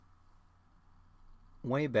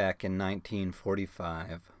Way back in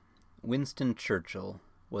 1945, Winston Churchill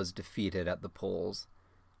was defeated at the polls.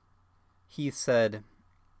 He said,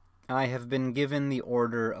 "I have been given the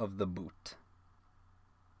Order of the Boot."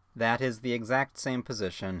 That is the exact same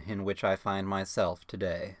position in which I find myself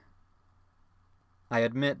today. I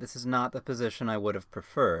admit this is not the position I would have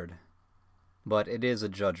preferred, but it is a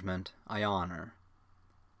judgment I honor.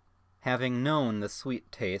 Having known the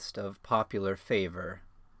sweet taste of popular favor,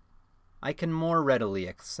 I can more readily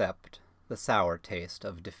accept the sour taste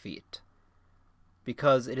of defeat,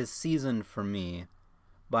 because it is seasoned for me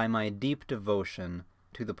by my deep devotion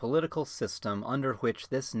to the political system under which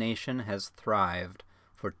this nation has thrived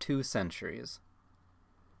for 2 centuries.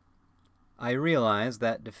 I realize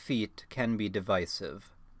that defeat can be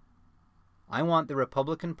divisive. I want the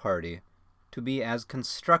Republican Party to be as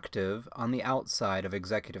constructive on the outside of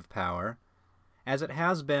executive power as it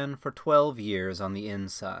has been for 12 years on the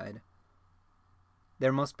inside.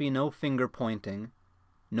 There must be no finger-pointing,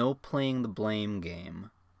 no playing the blame game.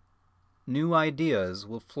 New ideas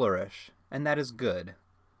will flourish, and that is good.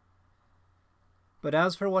 But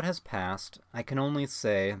as for what has passed, I can only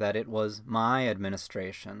say that it was my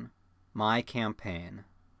administration, my campaign.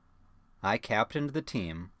 I captained the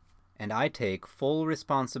team, and I take full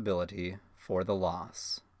responsibility for the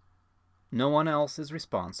loss. No one else is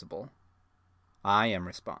responsible. I am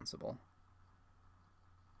responsible.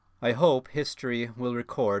 I hope history will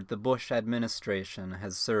record the Bush administration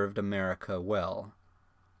has served America well.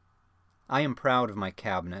 I am proud of my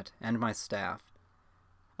cabinet and my staff.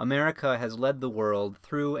 America has led the world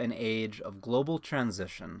through an age of global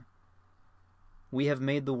transition. We have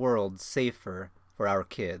made the world safer for our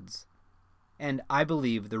kids, and I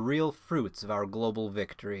believe the real fruits of our global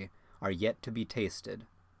victory are yet to be tasted.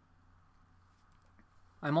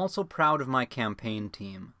 I'm also proud of my campaign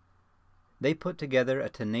team. They put together a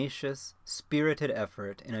tenacious, spirited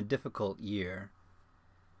effort in a difficult year.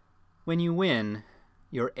 When you win,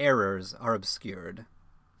 your errors are obscured.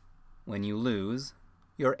 When you lose,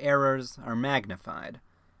 your errors are magnified.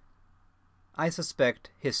 I suspect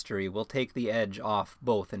history will take the edge off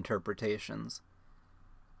both interpretations.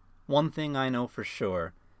 One thing I know for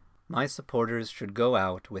sure, my supporters should go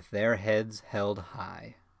out with their heads held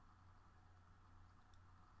high.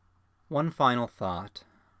 One final thought.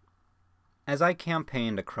 As I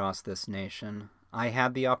campaigned across this nation, I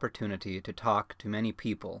had the opportunity to talk to many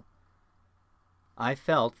people. I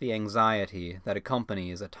felt the anxiety that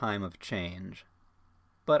accompanies a time of change,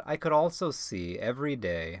 but I could also see every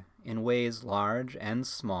day, in ways large and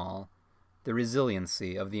small, the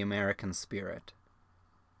resiliency of the American spirit.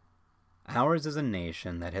 Ours is a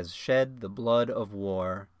nation that has shed the blood of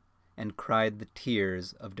war and cried the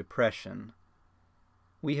tears of depression.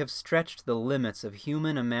 We have stretched the limits of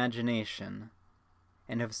human imagination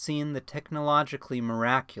and have seen the technologically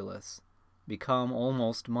miraculous become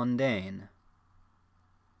almost mundane.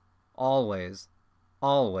 Always,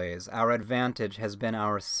 always, our advantage has been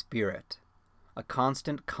our spirit, a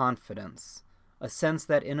constant confidence, a sense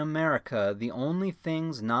that in America the only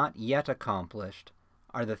things not yet accomplished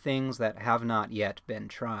are the things that have not yet been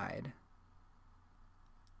tried.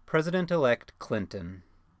 President-elect Clinton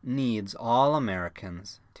needs all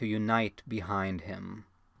Americans to unite behind him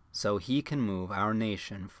so he can move our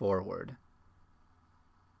nation forward.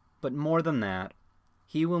 But more than that,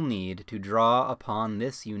 he will need to draw upon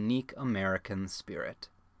this unique American spirit.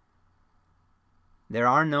 There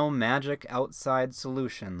are no magic outside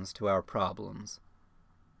solutions to our problems.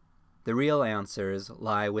 The real answers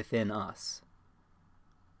lie within us.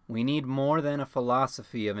 We need more than a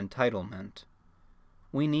philosophy of entitlement.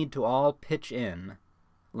 We need to all pitch in,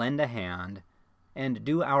 lend a hand, and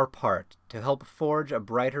do our part to help forge a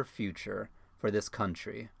brighter future for this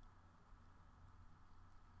country.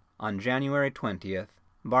 On January 20th,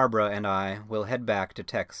 Barbara and I will head back to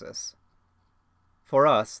Texas. For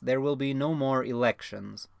us, there will be no more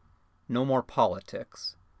elections, no more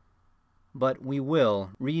politics, but we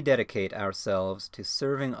will rededicate ourselves to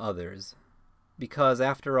serving others, because,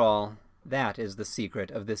 after all, that is the secret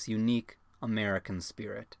of this unique American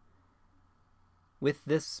spirit. With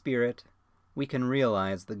this spirit, we can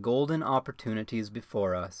realize the golden opportunities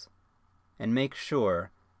before us and make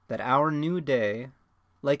sure that our new day,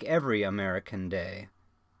 like every American day,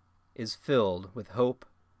 is filled with hope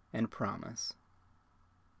and promise.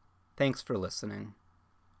 Thanks for listening,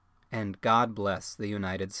 and God bless the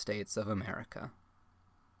United States of America.